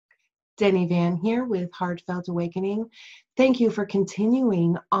Deni here with Heartfelt Awakening. Thank you for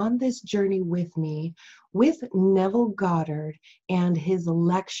continuing on this journey with me with Neville Goddard and his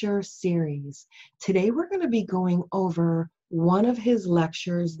lecture series. Today we're going to be going over one of his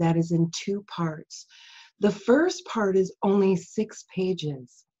lectures that is in two parts. The first part is only 6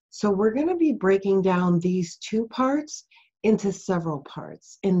 pages. So we're going to be breaking down these two parts into several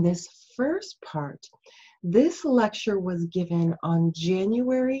parts. In this first part, this lecture was given on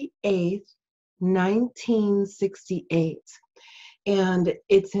January 8th, 1968, and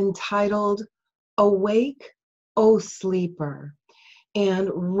it's entitled, Awake, O Sleeper.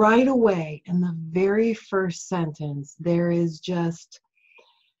 And right away, in the very first sentence, there is just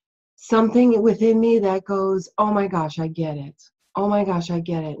something within me that goes, oh my gosh, I get it. Oh my gosh, I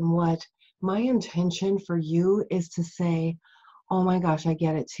get it. And what my intention for you is to say, oh my gosh, I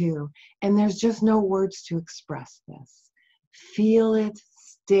get it too. And there's just no words to express this. Feel it,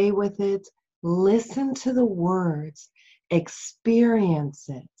 stay with it, listen to the words, experience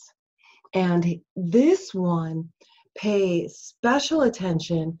it. And this one, pay special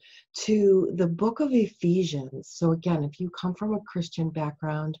attention to the book of Ephesians. So again, if you come from a Christian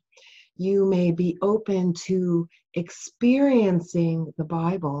background, you may be open to experiencing the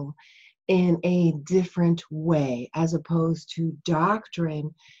Bible in a different way, as opposed to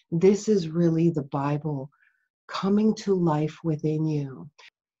doctrine. This is really the Bible coming to life within you.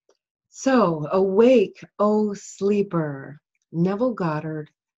 So, awake, O sleeper. Neville Goddard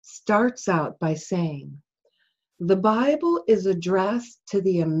starts out by saying, the Bible is addressed to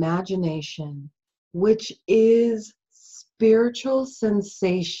the imagination, which is spiritual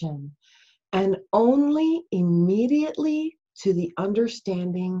sensation, and only immediately to the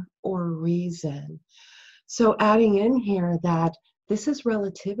understanding or reason. So adding in here that this is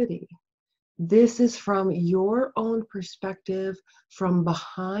relativity. This is from your own perspective, from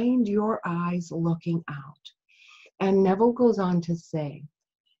behind your eyes looking out. And Neville goes on to say,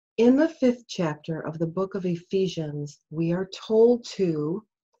 in the 5th chapter of the book of Ephesians, we are told to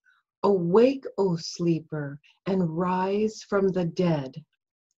awake, O sleeper, and rise from the dead.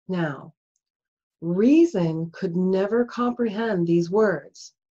 Now, reason could never comprehend these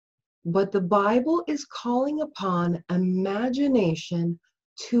words, but the Bible is calling upon imagination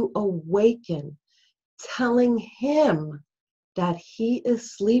to awaken, telling him that he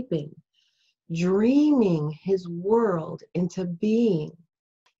is sleeping, dreaming his world into being.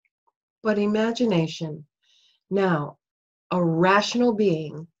 But imagination, now, a rational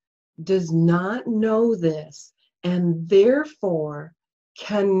being does not know this and therefore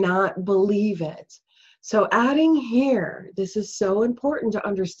cannot believe it. So adding here, this is so important to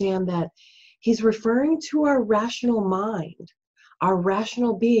understand that he's referring to our rational mind, our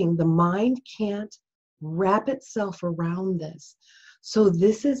rational being. The mind can't wrap itself around this. So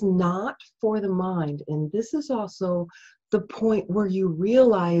this is not for the mind. And this is also the point where you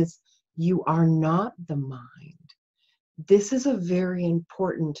realize you are not the mind. This is a very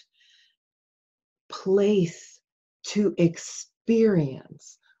important place to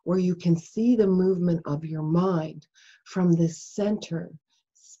experience, where you can see the movement of your mind from this center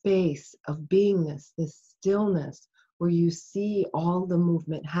space of beingness, this stillness, where you see all the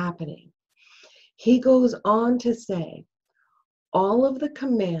movement happening. He goes on to say, all of the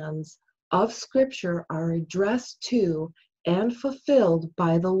commands of Scripture are addressed to and fulfilled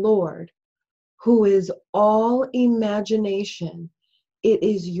by the Lord, who is all imagination. It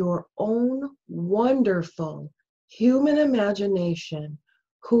is your own wonderful human imagination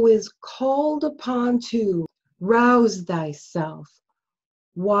who is called upon to rouse thyself.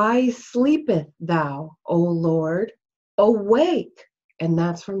 Why sleepeth thou, O Lord? Awake. And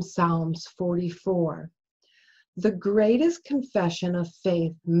that's from Psalms 44. The greatest confession of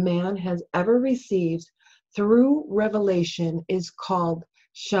faith man has ever received through revelation is called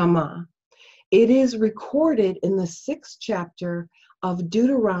Shema. It is recorded in the 6th chapter of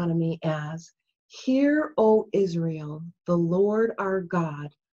Deuteronomy as, Hear, O Israel, the Lord our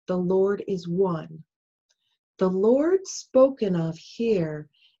God, the Lord is one. The Lord spoken of here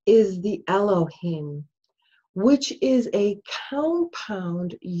is the Elohim, which is a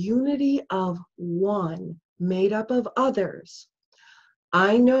compound unity of one, made up of others.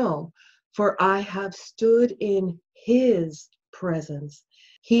 I know, for I have stood in his presence.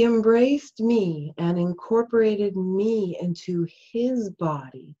 He embraced me and incorporated me into his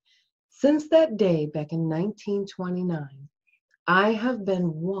body. Since that day, back in 1929, I have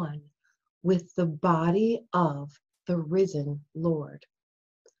been one with the body of the risen Lord.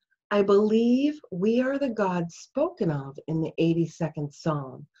 I believe we are the God spoken of in the 82nd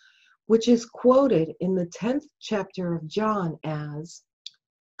Psalm, which is quoted in the 10th chapter of John as,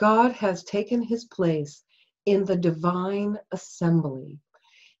 God has taken his place in the divine assembly.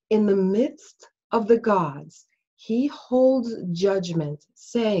 In the midst of the gods, he holds judgment,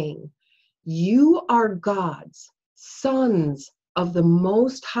 saying, "You are gods, sons of the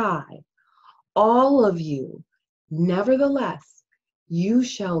Most High, all of you. Nevertheless, you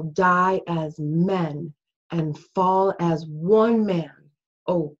shall die as men and fall as one man,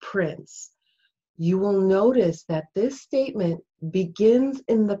 O Prince." You will notice that this statement begins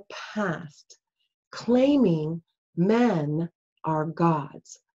in the past, claiming men are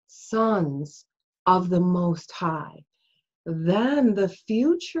gods, sons of the Most High. Then the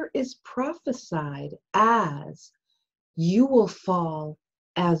future is prophesied as, you will fall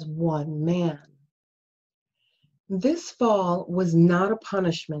as one man. This fall was not a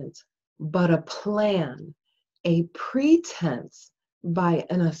punishment, but a plan, a pretense by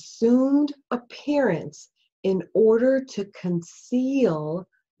an assumed appearance in order to conceal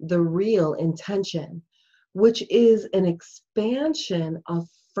the real intention, which is an expansion of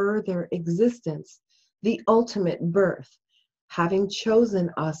further existence, the ultimate birth, having chosen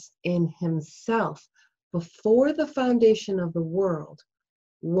us in himself before the foundation of the world.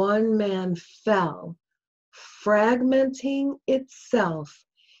 One man fell, fragmenting itself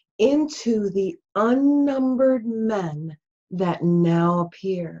into the unnumbered men that now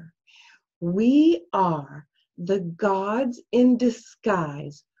appear. We are the gods in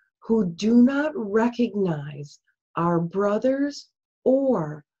disguise who do not recognize our brothers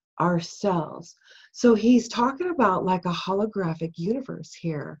or ourselves. So he's talking about like a holographic universe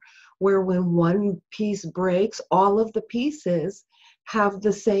here, where when one piece breaks, all of the pieces have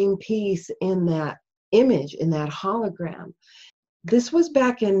the same piece in that image, in that hologram. This was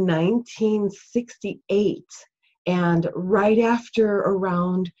back in 1968, and right after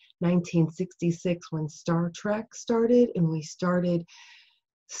around 1966 when Star Trek started and we started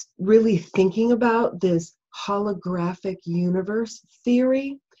really thinking about this holographic universe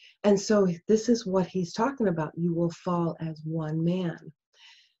theory. And so this is what he's talking about. You will fall as one man.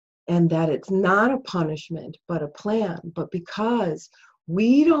 And that it's not a punishment, but a plan. But because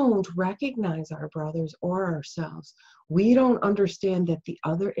we don't recognize our brothers or ourselves, we don't understand that the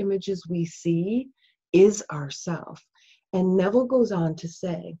other images we see is ourself. And Neville goes on to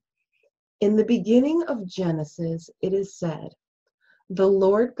say, in the beginning of Genesis, it is said, the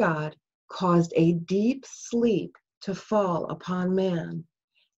Lord God caused a deep sleep to fall upon man,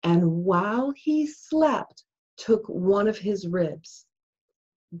 and while he slept, took one of his ribs.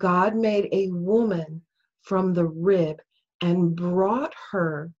 God made a woman from the rib and brought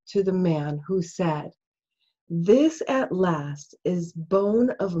her to the man, who said, this at last is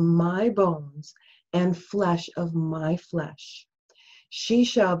bone of my bones and flesh of my flesh. She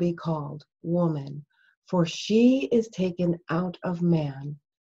shall be called woman, for she is taken out of man.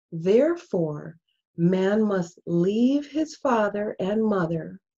 Therefore, man must leave his father and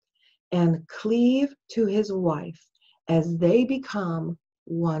mother and cleave to his wife, as they become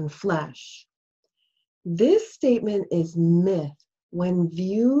one flesh. This statement is myth when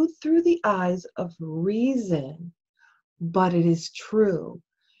viewed through the eyes of reason, but it is true.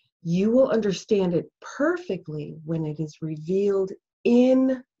 You will understand it perfectly when it is revealed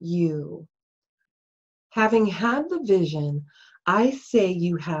in you. Having had the vision, I say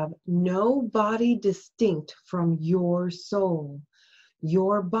you have no body distinct from your soul.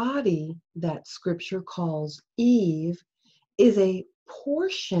 Your body, that scripture calls Eve, is a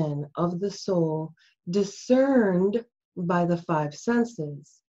portion of the soul discerned by the five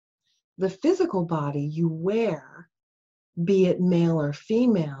senses. The physical body you wear, be it male or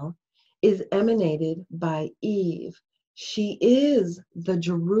female, is emanated by Eve. She is the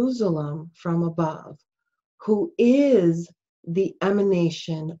Jerusalem from above, who is the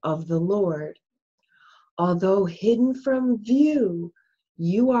emanation of the Lord. Although hidden from view,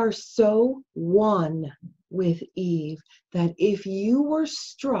 you are so one with Eve that if you were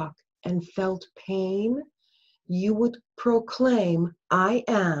struck and felt pain, you would proclaim, I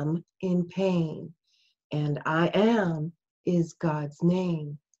am in pain, and I am is God's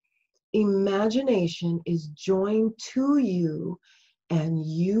name. Imagination is joined to you, and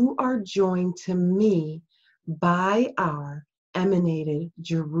you are joined to me by our emanated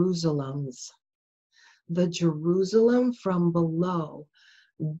Jerusalems. The Jerusalem from below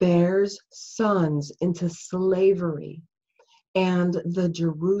bears sons into slavery, and the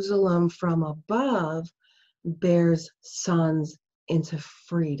Jerusalem from above bears sons into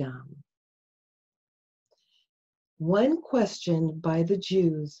freedom. When questioned by the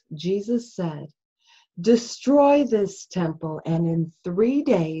Jews, Jesus said, destroy this temple, and in 3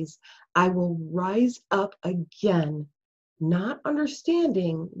 days I will rise up again Not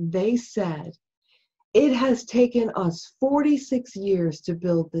understanding, they said, "It has taken us 46 years to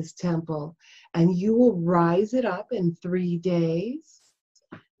build this temple, and you will rise it up in 3 days?"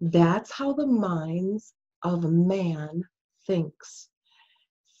 That's how the minds of man thinks.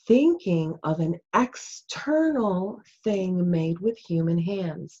 Thinking of an external thing made with human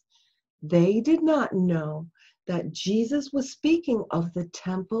hands. They did not know that Jesus was speaking of the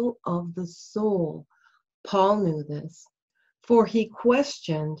temple of the soul. Paul knew this, for he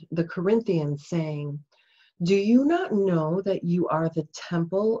questioned the Corinthians, saying, "Do you not know that you are the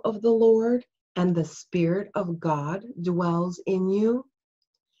temple of the Lord, and the Spirit of God dwells in you?"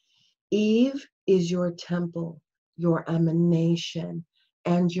 Eve is your temple, your emanation,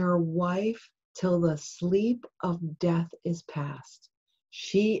 and your wife till the sleep of death is past.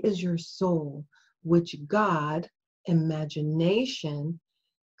 She is your soul, which God, imagination,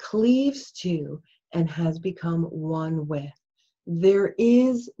 cleaves to and has become one with. There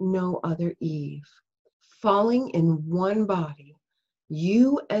is no other Eve. Falling in one body,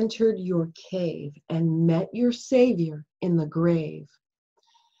 you entered your cave and met your Savior in the grave.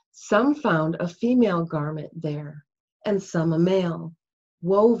 Some found a female garment there, and some a male,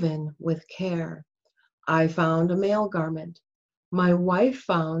 woven with care. I found a male garment. My wife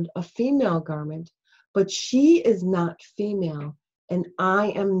found a female garment, but she is not female, and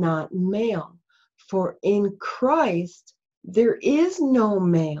I am not male. For in Christ there is no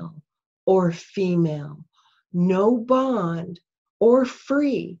male or female, no bond or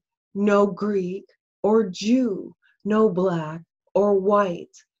free, no Greek or Jew, no black or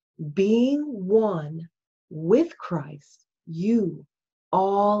white. Being one with Christ, you,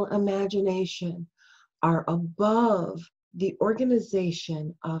 all imagination, are above the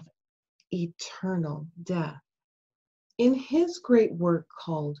organization of eternal death. In his great work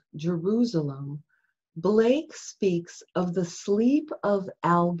called Jerusalem, Blake speaks of the sleep of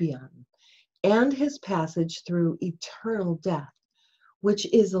Albion and his passage through eternal death,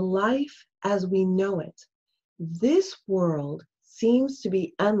 which is life as we know it. This world seems to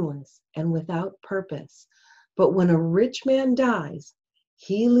be endless and without purpose, but when a rich man dies,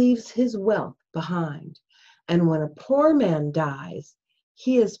 he leaves his wealth behind, and when a poor man dies,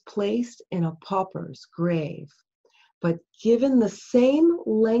 he is placed in a pauper's grave. But given the same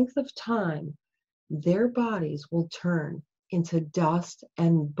length of time, their bodies will turn into dust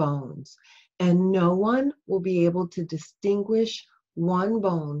and bones, and no one will be able to distinguish one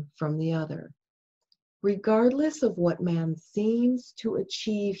bone from the other. Regardless of what man seems to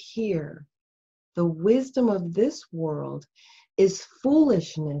achieve here, the wisdom of this world is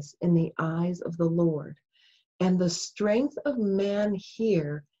foolishness in the eyes of the Lord, and the strength of man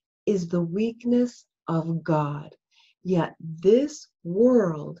here is the weakness of God. Yet this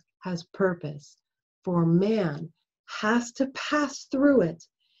world has purpose, for man has to pass through it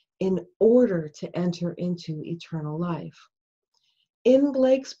in order to enter into eternal life. In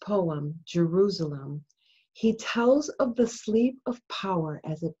Blake's poem, Jerusalem, he tells of the sleep of power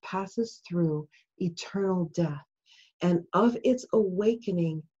as it passes through eternal death, and of its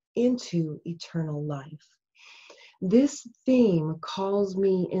awakening into eternal life. This theme calls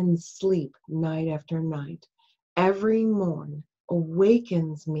me in sleep night after night. Every morn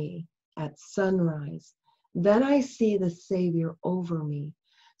awakens me at sunrise. Then I see the Savior over me,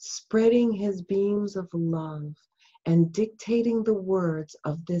 spreading his beams of love and dictating the words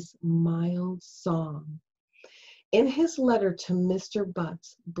of this mild song. In his letter to Mr.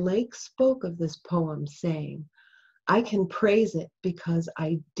 Butts, Blake spoke of this poem, saying, "I can praise it because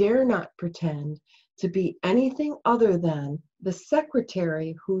I dare not pretend to be anything other than the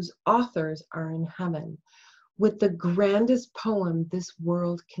secretary whose authors are in heaven, with the grandest poem this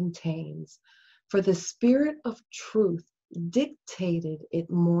world contains. For the Spirit of truth dictated it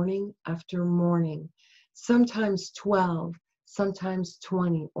morning after morning, sometimes 12, sometimes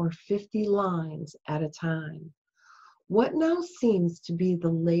 20 or 50 lines at a time. What now seems to be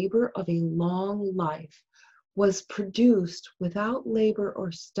the labor of a long life was produced without labor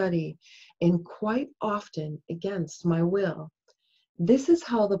or study, and quite often against my will." This is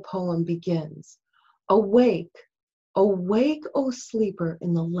how the poem begins. "Awake, awake, O sleeper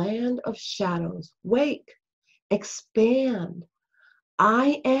in the land of shadows. Wake, expand.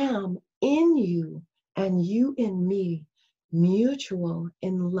 I am in you, and you in me, mutual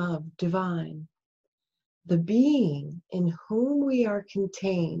in love divine. The being in whom we are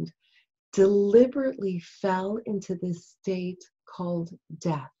contained deliberately fell into this state called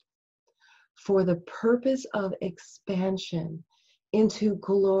death, for the purpose of expansion into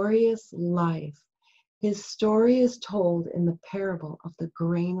glorious life. His story is told in the parable of the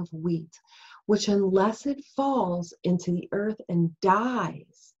grain of wheat, which unless it falls into the earth and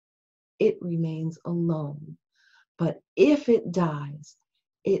dies, it remains alone. But if it dies,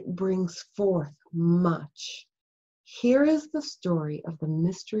 it brings forth much. Here is the story of the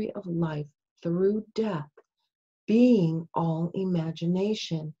mystery of life through death, being all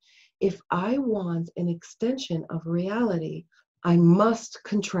imagination. If I want an extension of reality, I must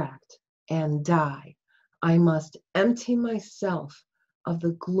contract and die. I must empty myself of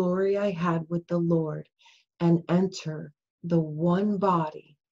the glory I had with the Lord and enter the one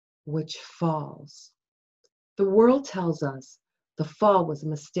body which falls. The world tells us the fall was a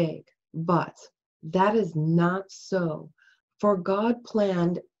mistake, but that is not so. For God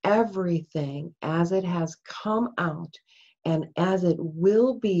planned everything as it has come out and as it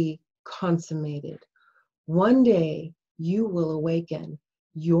will be consummated. One day you will awaken,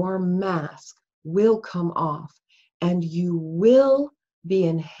 your mask will come off, and you will be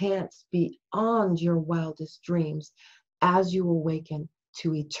enhanced beyond your wildest dreams as you awaken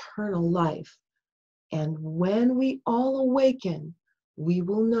to eternal life. And when we all awaken, we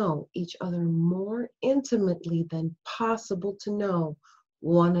will know each other more intimately than possible to know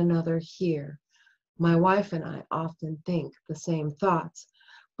one another here. My wife and I often think the same thoughts,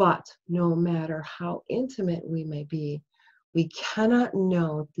 but no matter how intimate we may be, we cannot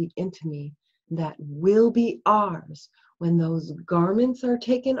know the intimacy that will be ours when those garments are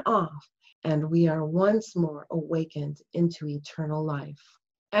taken off and we are once more awakened into eternal life.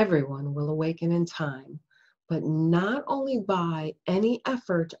 Everyone will awaken in time, but not only by any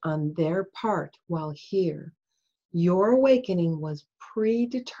effort on their part while here. Your awakening was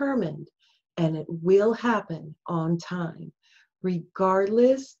predetermined and it will happen on time,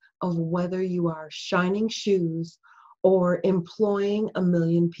 regardless of whether you are shining shoes or employing 1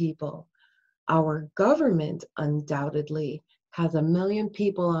 million people. Our government undoubtedly has 1 million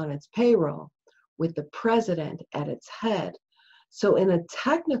people on its payroll with the president at its head. So in a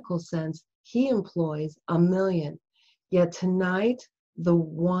technical sense, he employs 1 million. Yet tonight, the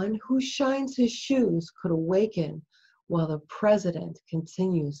one who shines his shoes could awaken while the president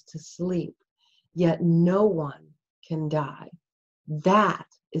continues to sleep. Yet no one can die. That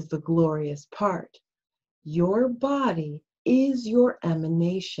is the glorious part. Your body is your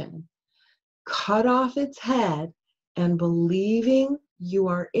emanation. Cut off its head, and believing you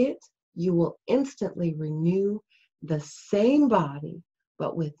are it, you will instantly renew the same body,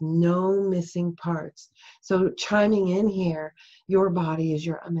 but with no missing parts. So chiming in here, your body is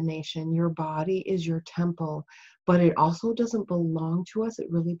your emanation, your body is your temple, but it also doesn't belong to us.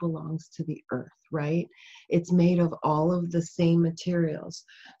 It really belongs to the earth, right? It's made of all of the same materials.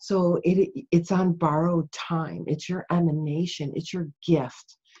 So it's on borrowed time. It's your emanation. It's your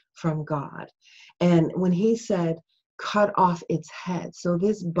gift from God. And when he said, cut off its head, so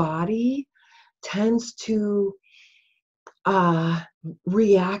this body tends to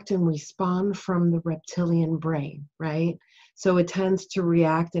react and respond from the reptilian brain, right? So it tends to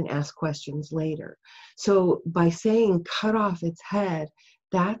react and ask questions later. So by saying cut off its head,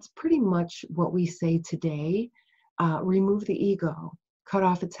 that's pretty much what we say today. Remove the ego, cut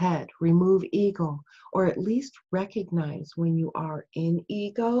off its head, remove ego, or at least recognize when you are in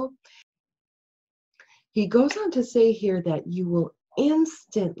ego. He goes on to say here that you will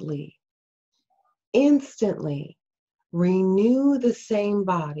instantly renew the same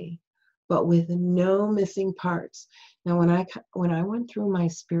body, but with no missing parts. Now, when I went through my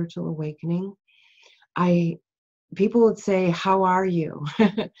spiritual awakening, people would say, "How are you?"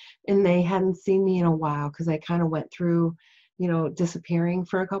 and they hadn't seen me in a while because I kind of went through, disappearing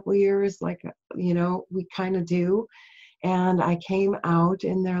for a couple of years, like we kind of do. And I came out,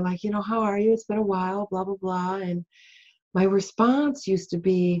 and they're like, "How are you? It's been a while, blah blah blah." And my response used to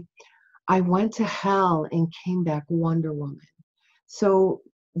be, I went to hell and came back Wonder Woman. So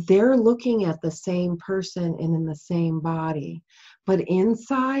they're looking at the same person and in the same body, but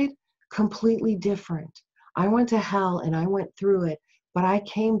inside, completely different. I went to hell and I went through it, but I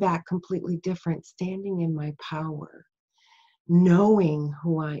came back completely different, standing in my power, knowing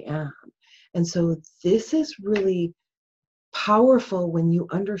who I am. And so this is really powerful when you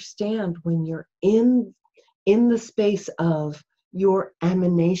understand when you're in the space of your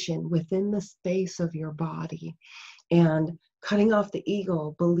emanation, within the space of your body, and cutting off the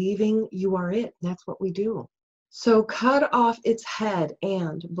ego, believing you are it. That's what we do. So cut off its head,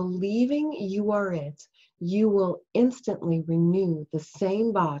 and believing you are it, you will instantly renew the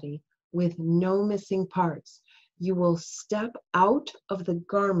same body with no missing parts. You will step out of the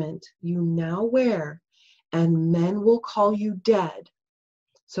garment you now wear, and men will call you dead.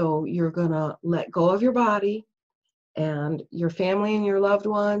 So you're going to let go of your body, And your family and your loved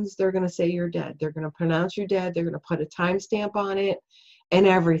ones, they're going to say you're dead. They're going to pronounce you dead. They're going to put a timestamp on it and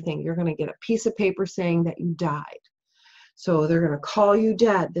everything. You're going to get a piece of paper saying that you died. So they're going to call you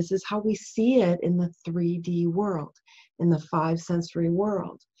dead. This is how we see it in the 3D world, in the 5-sensory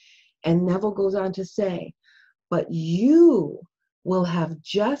world. And Neville goes on to say, but you will have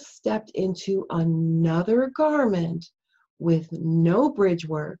just stepped into another garment with no bridge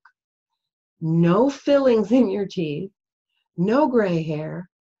work, no fillings in your teeth, no gray hair,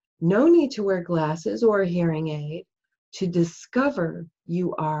 no need to wear glasses or a hearing aid to discover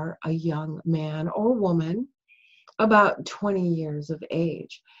you are a young man or woman about 20 years of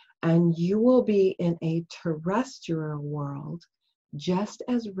age. And you will be in a terrestrial world just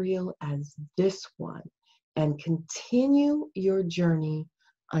as real as this one, and continue your journey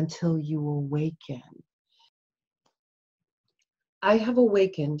until you awaken. I have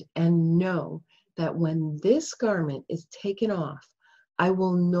awakened and know that when this garment is taken off, I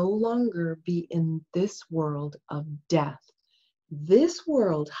will no longer be in this world of death. This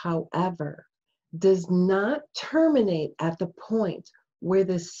world, however, does not terminate at the point where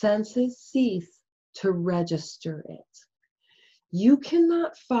the senses cease to register it. You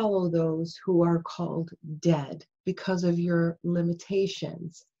cannot follow those who are called dead because of your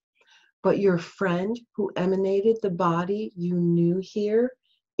limitations. But your friend who emanated the body you knew here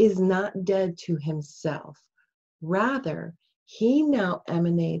is not dead to himself. Rather, he now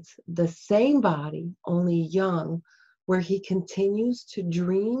emanates the same body, only young, where he continues to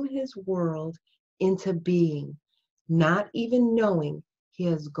dream his world into being, not even knowing he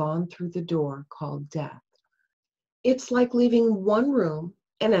has gone through the door called death. It's like leaving one room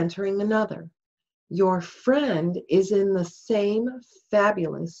and entering another. Your friend is in the same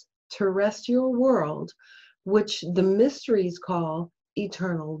fabulous terrestrial world, which the mysteries call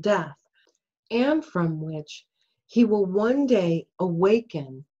eternal death, and from which he will one day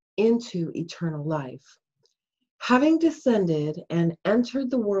awaken into eternal life. Having descended and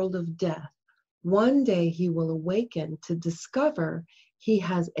entered the world of death, one day he will awaken to discover he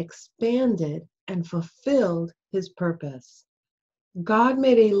has expanded and fulfilled his purpose. God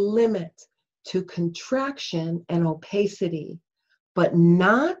made a limit to contraction and opacity, but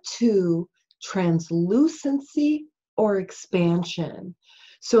not to translucency or expansion.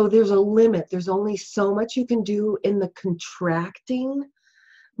 So there's a limit. There's only so much you can do in the contracting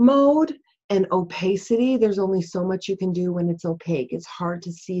mode, and opacity, there's only so much you can do when it's opaque. It's hard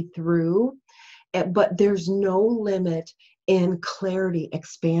to see through, but there's no limit in clarity,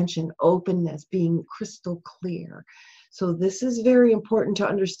 expansion, openness, being crystal clear. So this is very important to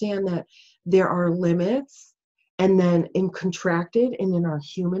understand, that there are limits, and then in contracted and in our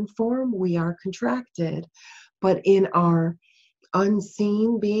human form, we are contracted, but in our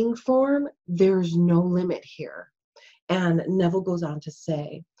unseen being form, there's no limit here. And Neville goes on to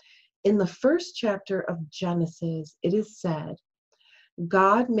say, in the first chapter of Genesis, it is said,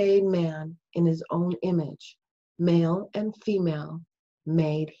 God made man in his own image, male and female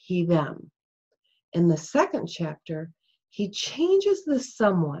made he them. In the second chapter, he changes this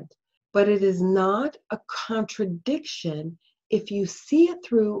somewhat, but it is not a contradiction if you see it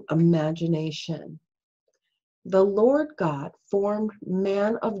through imagination. The Lord God formed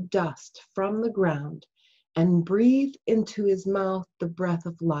man of dust from the ground and breathed into his mouth the breath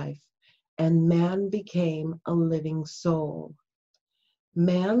of life, and man became a living soul.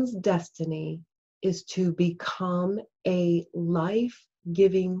 Man's destiny is to become a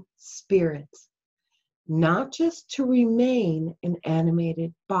life-giving spirit, not just to remain an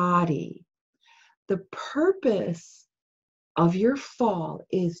animated body. The purpose of your fall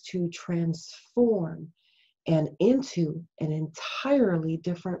is to transform and into an entirely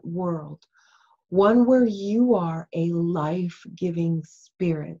different world, one where you are a life-giving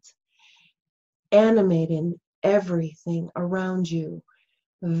spirit, animating everything around you.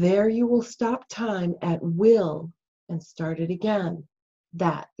 There you will stop time at will and start it again.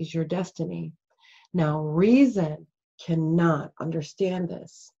 That is your destiny. Now, reason cannot understand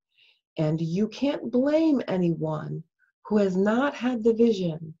this, and you can't blame anyone who has not had the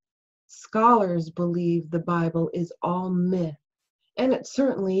vision. Scholars believe the Bible is all myth, and it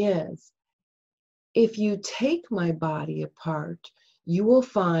certainly is. If you take my body apart, you will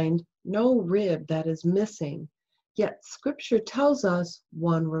find no rib that is missing, yet Scripture tells us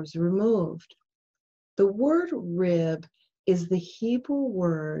one was removed. The word rib is the Hebrew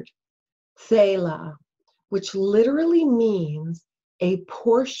word Selah, which literally means a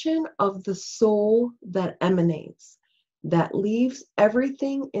portion of the soul that emanates, that leaves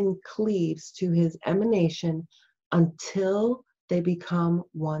everything and cleaves to his emanation until they become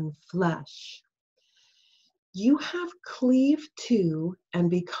one flesh. You have cleaved to and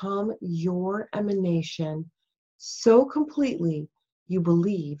become your emanation so completely you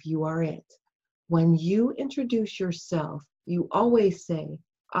believe you are it. When you introduce yourself, you always say,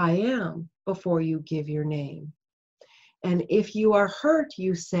 I am, before you give your name. And if you are hurt,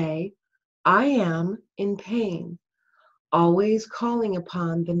 you say, I am in pain. Always calling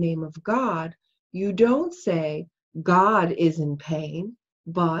upon the name of God, you don't say, God is in pain,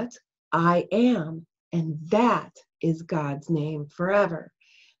 but I am. And that is God's name forever,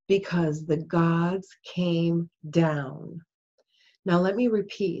 because the gods came down. Now let me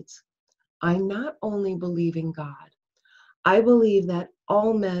repeat. I not only believe in God, I believe that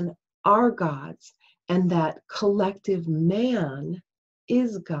all men are gods and that collective man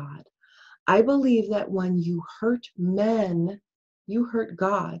is God. I believe that when you hurt men, you hurt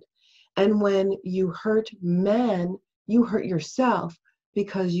God. And when you hurt men, you hurt yourself,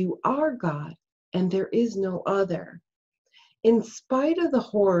 because you are God and there is no other. In spite of the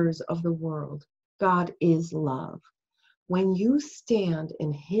horrors of the world, God is love. When you stand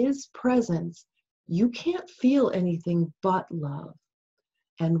in His presence, you can't feel anything but love.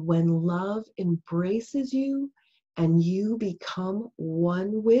 And when love embraces you and you become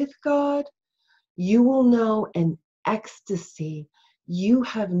one with God, you will know an ecstasy you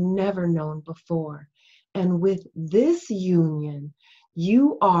have never known before. And with this union,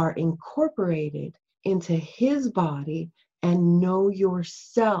 you are incorporated into His body and know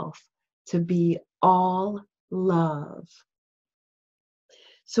yourself to be all love.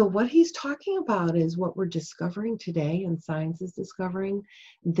 So what he's talking about is what we're discovering today, and science is discovering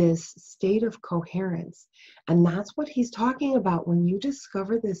this state of coherence. And that's what he's talking about. When you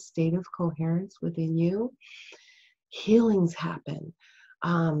discover this state of coherence within you, healings happen.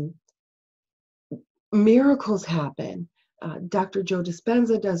 Miracles happen. Dr. Joe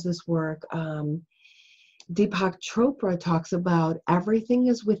Dispenza does this work. Deepak Chopra talks about everything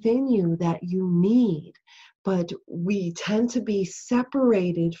is within you that you need, but we tend to be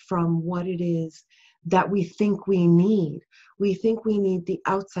separated from what it is that we think we need. We think we need the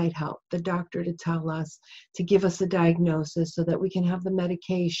outside help, the doctor to tell us, to give us a diagnosis so that we can have the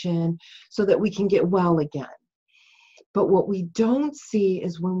medication, so that we can get well again. But what we don't see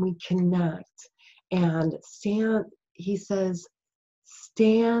is when we connect and stand, he says,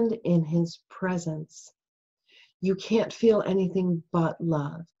 stand in His presence. You can't feel anything but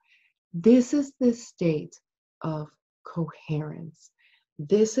love. This is the state of coherence.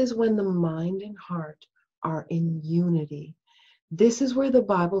 This is when the mind and heart are in unity. This is where the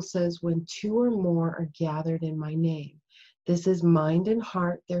Bible says, when two or more are gathered in my name. This is mind and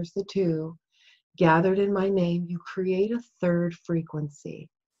heart, there's the two. Gathered in my name, you create a third frequency.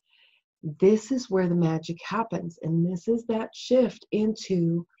 This is where the magic happens. And this is that shift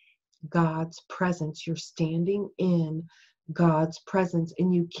into God's presence. You're standing in God's presence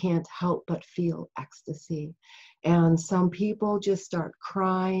and you can't help but feel ecstasy. And some people just start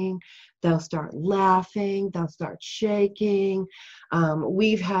crying, they'll start laughing, they'll start shaking.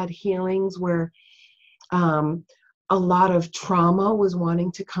 We've had healings where a lot of trauma was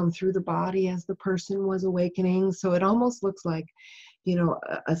wanting to come through the body as the person was awakening. So it almost looks like, you know,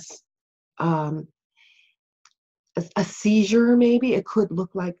 a seizure, maybe. It could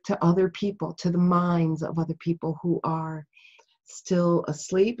look like to other people, to the minds of other people who are still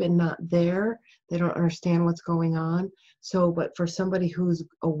asleep and not there. They don't understand what's going on. So, but for somebody who's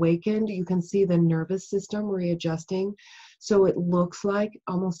awakened, you can see the nervous system readjusting. So it looks like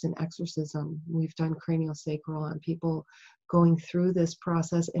almost an exorcism. We've done craniosacral on people going through this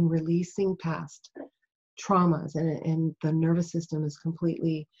process and releasing past traumas, and the nervous system is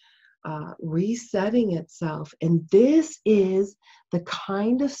completely resetting itself. And this is the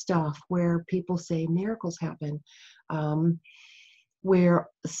kind of stuff where people say miracles happen, where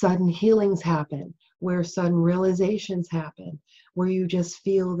sudden healings happen, where sudden realizations happen, where you just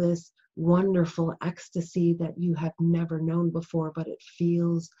feel this wonderful ecstasy that you have never known before, but it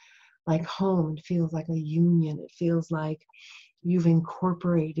feels like home. It feels like a union. It feels like you've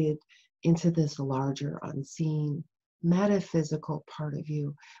incorporated into this larger, unseen, metaphysical part of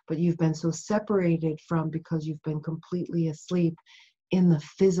you, but you've been so separated from, because you've been completely asleep in the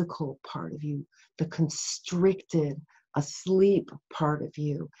physical part of you, the constricted, asleep part of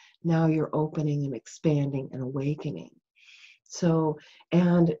you. Now you're opening and expanding and awakening. So,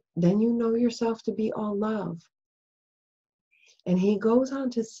 and then you know yourself to be all love. And he goes on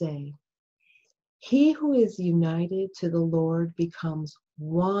to say, he who is united to the Lord becomes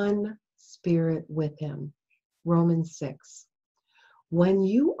one spirit with him. Romans 6. When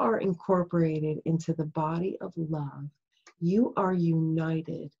you are incorporated into the body of love, you are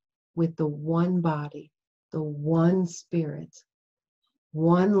united with the one body, the one Spirit,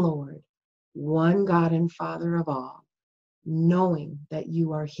 one Lord, one God and Father of all, knowing that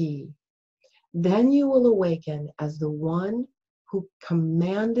you are He. Then you will awaken as the one who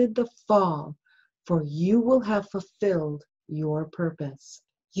commanded the fall, for you will have fulfilled your purpose.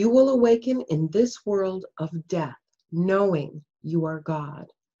 You will awaken in this world of death, knowing you are God,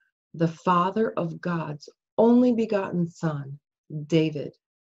 the Father of God's only begotten Son, David.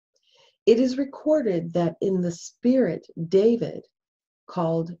 It is recorded that in the Spirit, David,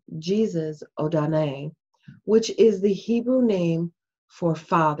 called Jesus Odane, which is the Hebrew name for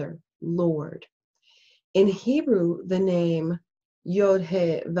Father, Lord. In Hebrew, the name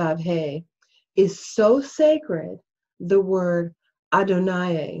Yod-He-Vav-He is so sacred, the word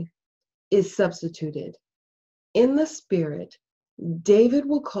Adonai is substituted. In the Spirit, David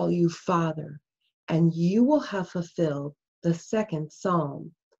will call you Father, and you will have fulfilled the second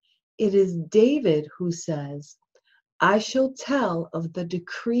Psalm. It is David who says, I shall tell of the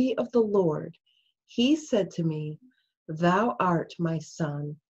decree of the Lord. He said to me, Thou art my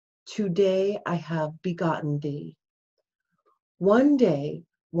son. Today I have begotten thee. One day,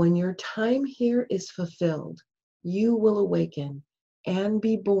 when your time here is fulfilled, you will awaken and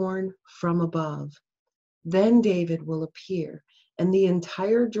be born from above. Then David will appear, and the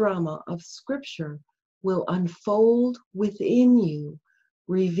entire drama of Scripture will unfold within you,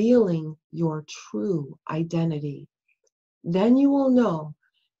 revealing your true identity. Then you will know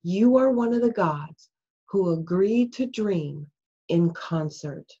you are one of the gods who agreed to dream in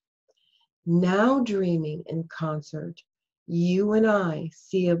concert. Now dreaming in concert, you and I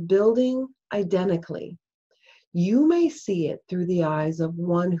see a building identically. You may see it through the eyes of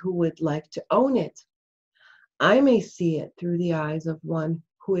one who would like to own it. I may see it through the eyes of one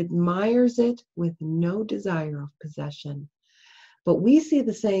who admires it with no desire of possession. But we see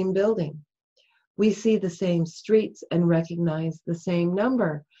the same building. We see the same streets and recognize the same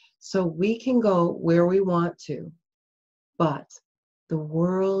number, so we can go where we want to. But the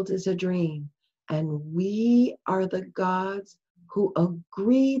world is a dream, and we are the gods who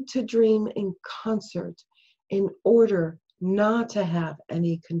agreed to dream in concert in order not to have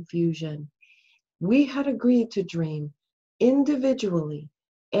any confusion. We had agreed to dream individually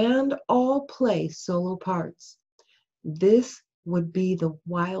and all play solo parts. This would be the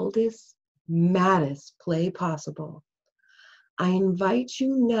wildest, maddest play possible. I invite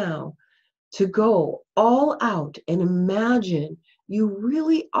you now to go all out and imagine you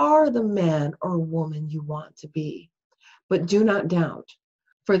really are the man or woman you want to be. But do not doubt,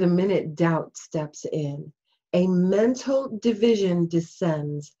 for the minute doubt steps in, a mental division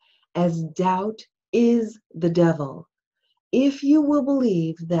descends, as doubt is the devil. If you will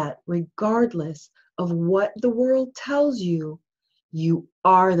believe that regardless of what the world tells you, you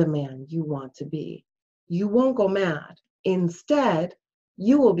are the man you want to be, you won't go mad. Instead,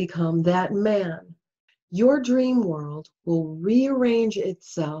 you will become that man. Your dream world will rearrange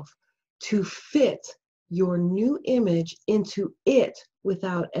itself to fit your new image into it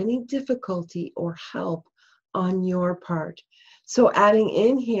without any difficulty or help on your part. So adding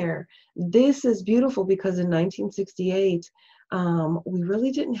in here, this is beautiful because in 1968, we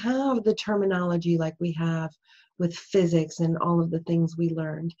really didn't have the terminology like we have with physics and all of the things we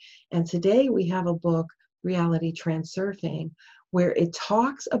learned. And today we have a book, Reality Transurfing, where it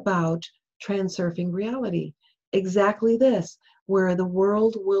talks about transurfing reality. Exactly this, where the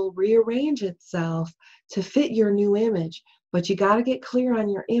world will rearrange itself to fit your new image, but you got to get clear on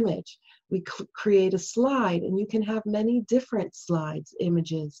your image. We create a slide, and you can have many different slides,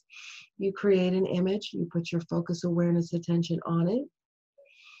 images. You create an image, you put your focus, awareness, attention on it,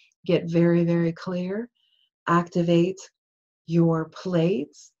 get very, very clear, activate your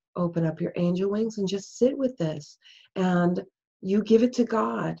plates, open up your angel wings, and just sit with this. And you give it to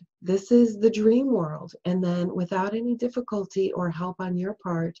God. This is the dream world. And then without any difficulty or help on your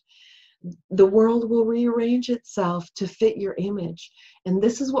part, the world will rearrange itself to fit your image. And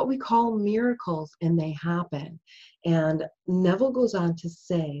this is what we call miracles, and they happen. And Neville goes on to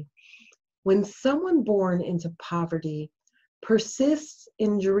say, when someone born into poverty persists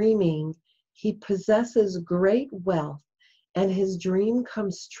in dreaming, he possesses great wealth, and his dream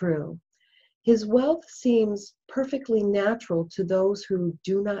comes true. His wealth seems perfectly natural to those who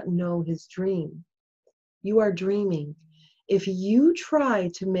do not know his dream. You are dreaming. If you try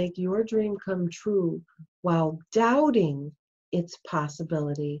to make your dream come true while doubting its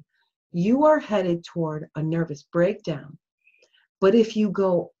possibility, you are headed toward a nervous breakdown. But if you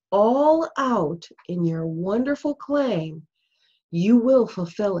go all out in your wonderful claim, you will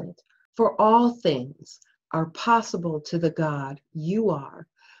fulfill it. For all things are possible to the God you are.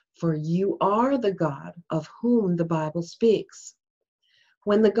 for you are the God of whom the Bible speaks.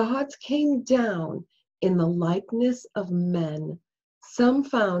 When the gods came down in the likeness of men, some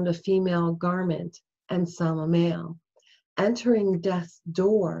found a female garment and some a male, entering death's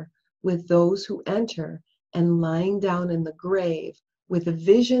door with those who enter, and lying down in the grave with the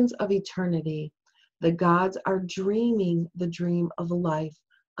visions of eternity. The gods are dreaming the dream of life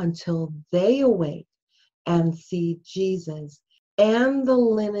until they awake and see Jesus and the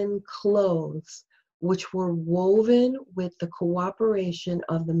linen clothes, which were woven with the cooperation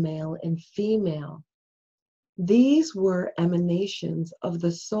of the male and female. These were emanations of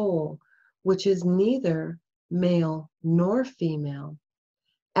the soul, which is neither male nor female,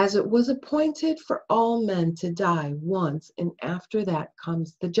 as it was appointed for all men to die once, and after that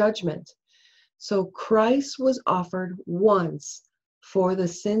comes the judgment. So Christ was offered once for the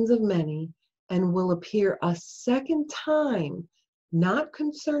sins of many, and will appear a second time, not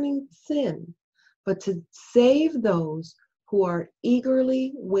concerning sin, but to save those who are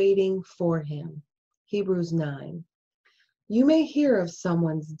eagerly waiting for him. Hebrews 9. You may hear of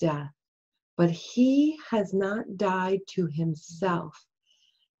someone's death, but he has not died to himself,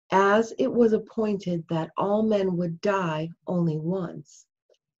 as it was appointed that all men would die only once.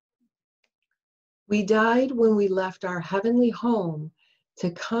 We died when we left our heavenly home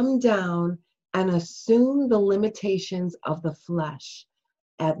to come down and assume the limitations of the flesh.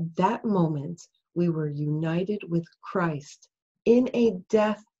 At that moment, we were united with Christ in a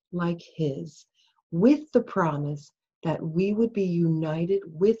death like his, with the promise that we would be united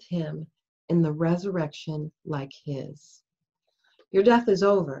with him in the resurrection like his. Your death is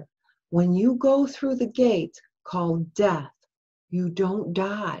over. When you go through the gate called death, you don't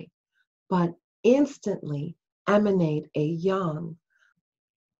die, but instantly emanate a young,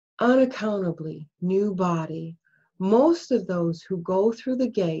 unaccountably new body. Most of those who go through the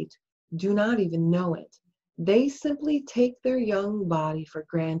gate do not even know it. They simply take their young body for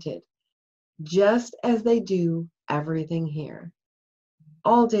granted, just as they do everything here.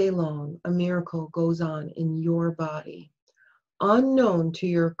 All day long, a miracle goes on in your body. Unknown to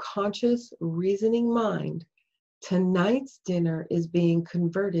your conscious, reasoning mind, tonight's dinner is being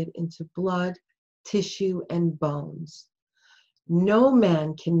converted into blood, tissue, and bones. No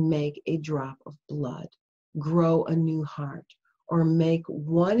man can make a drop of blood, grow a new heart, or make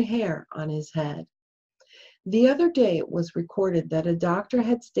one hair on his head. The other day it was recorded that a doctor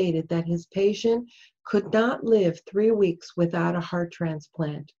had stated that his patient could not live 3 weeks without a heart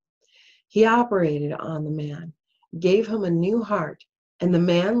transplant. He operated on the man, gave him a new heart, and the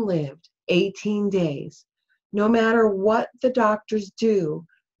man lived 18 days. No matter what the doctors do,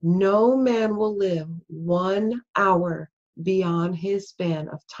 no man will live 1 hour beyond his span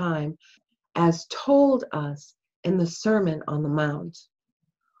of time, as told us in the Sermon on the Mount.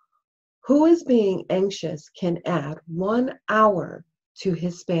 Who is being anxious can add 1 hour to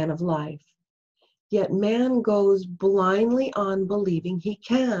his span of life. Yet man goes blindly on believing he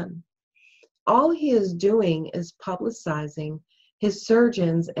can. All he is doing is publicizing his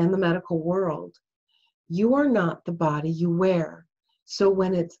surgeons and the medical world. You are not the body you wear. So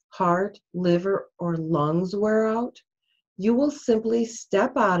when its heart, liver, or lungs wear out, you will simply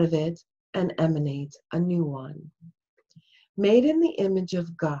step out of it and emanate a new one. Made in the image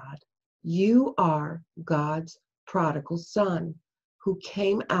of God, you are God's prodigal son who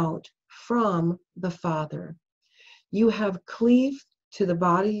came out from the Father. You have cleaved to the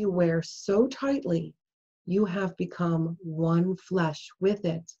body you wear so tightly, you have become one flesh with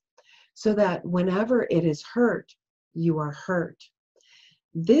it, so that whenever it is hurt, you are hurt.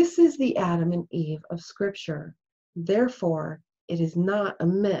 This is the Adam and Eve of Scripture. Therefore, it is not a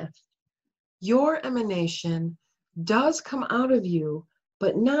myth. Your emanation does come out of you,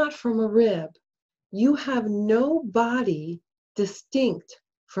 but not from a rib. You have no body distinct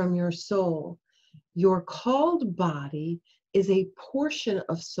from your soul. Your called body is a portion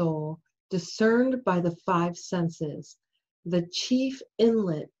of soul discerned by the 5 senses, the chief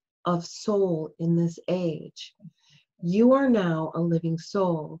inlet of soul in this age. You are now a living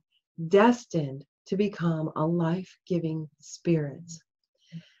soul, destined to become a life-giving spirit.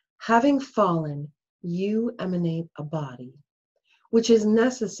 Having fallen, you emanate a body, which is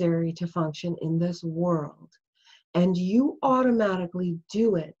necessary to function in this world, and you automatically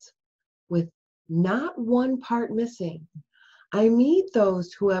do it with not one part missing. I meet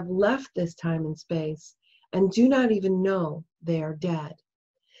those who have left this time and space and do not even know they are dead.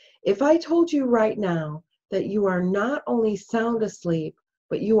 If I told you right now that you are not only sound asleep,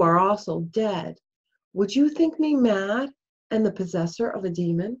 but you are also dead, would you think me mad and the possessor of a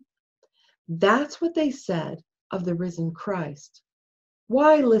demon? That's what they said of the risen Christ.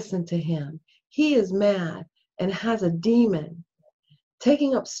 Why listen to him? He is mad and has a demon.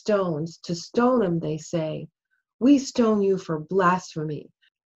 Taking up stones to stone him, they say, we stone you for blasphemy,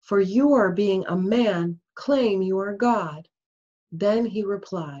 for you are being a man, claim you are God. Then he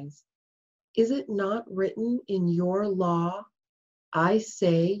replies, is it not written in your law, I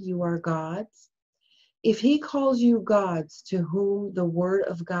say you are gods? If he calls you gods to whom the word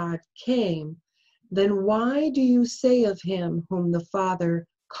of God came, then why do you say of him whom the Father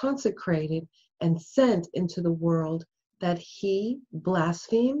consecrated and sent into the world that he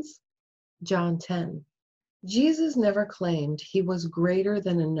blasphemes? John 10. Jesus never claimed he was greater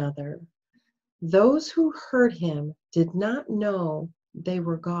than another. Those who heard him did not know they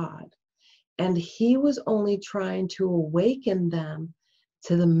were God, and he was only trying to awaken them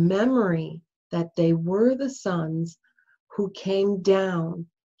to the memory that they were the sons who came down.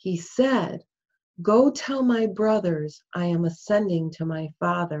 He said, go tell my brothers I am ascending to my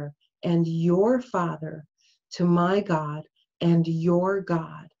Father and your Father, to my God and your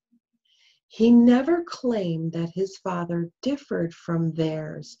God. He never claimed that his Father differed from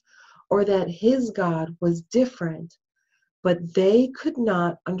theirs or that his God was different, but they could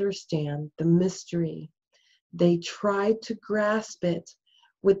not understand the mystery. They tried to grasp it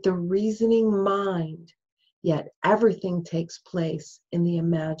with the reasoning mind, yet everything takes place in the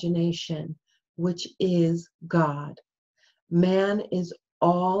imagination, which is God. Man is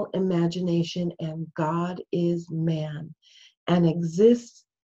all imagination and God is man and exists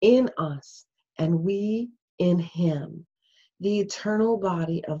in us and we in him. The eternal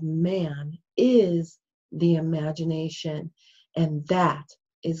body of man is the imagination, and that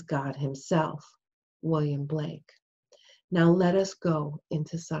is God himself. William Blake. Now let us go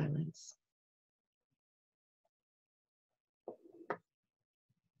into silence.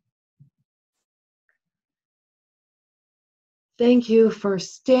 Thank you for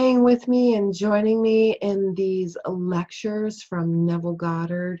staying with me and joining me in these lectures from Neville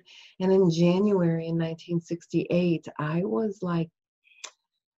Goddard. And in January in 1968, I was like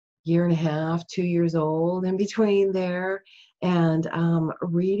year and a half, 2 years old in between there, and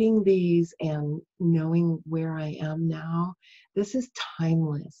reading these and knowing where I am now. This is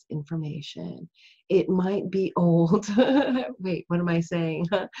timeless information. It might be old. Wait, what am I saying?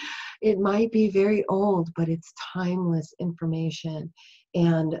 It might be very old, but it's timeless information.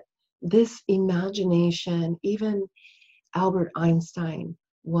 And this imagination, even Albert Einstein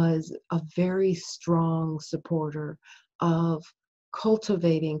was a very strong supporter of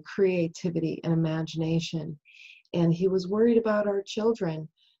cultivating creativity and imagination. And he was worried about our children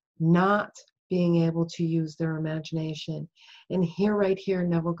not being able to use their imagination. And here, right here,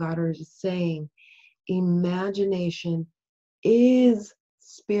 Neville Goddard is saying, imagination is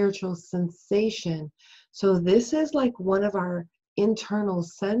spiritual sensation. So this is like one of our internal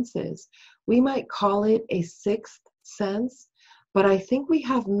senses. We might call it a sixth sense, but I think we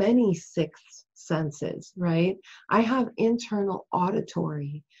have many sixth senses, right? I have internal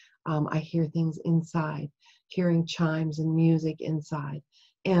auditory. I hear things inside, hearing chimes and music inside.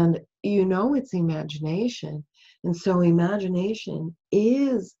 And you know it's imagination. And so imagination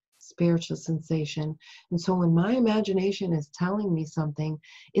is spiritual sensation. And so when my imagination is telling me something,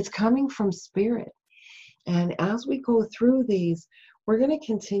 it's coming from spirit. And as we go through these, we're going to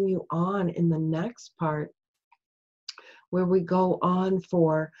continue on in the next part, where we go on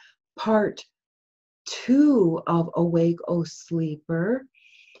for part 2 of Awake, O Sleeper.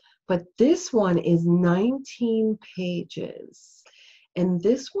 But this one is 19 pages. And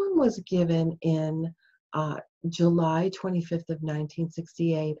this one was given in July 25th of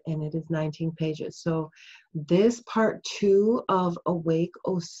 1968, and it is 19 pages. So this part 2 of Awake,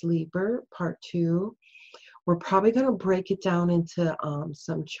 O Sleeper, part 2, we're probably going to break it down into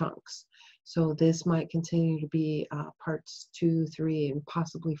some chunks. So this might continue to be parts 2, 3, and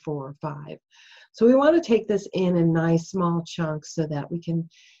possibly 4 or 5. So we want to take this in nice small chunks so that we can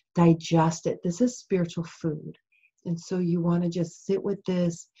digest it. This is spiritual food. And so you want to just sit with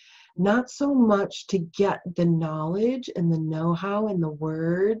this, not so much to get the knowledge and the know-how and the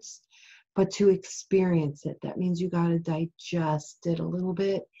words, but to experience it. That means you got to digest it a little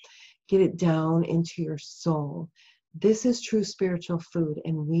bit, get it down into your soul. This is true spiritual food,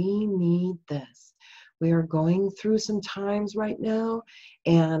 and we need this. We are going through some times right now,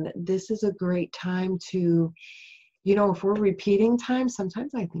 and this is a great time to, you know, if we're repeating time,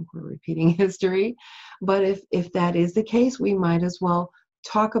 sometimes I think we're repeating history, but if that is the case, we might as well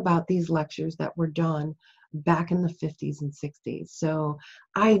talk about these lectures that were done back in the 50s and 60s. So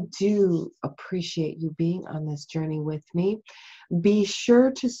I do appreciate you being on this journey with me. Be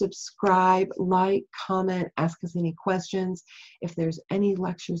sure to subscribe, like, comment, ask us any questions. If there's any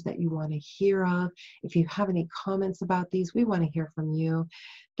lectures that you want to hear of, if you have any comments about these, we want to hear from you.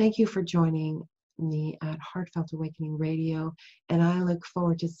 Thank you for joining me at Heartfelt Awakening Radio, and I look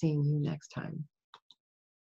forward to seeing you next time.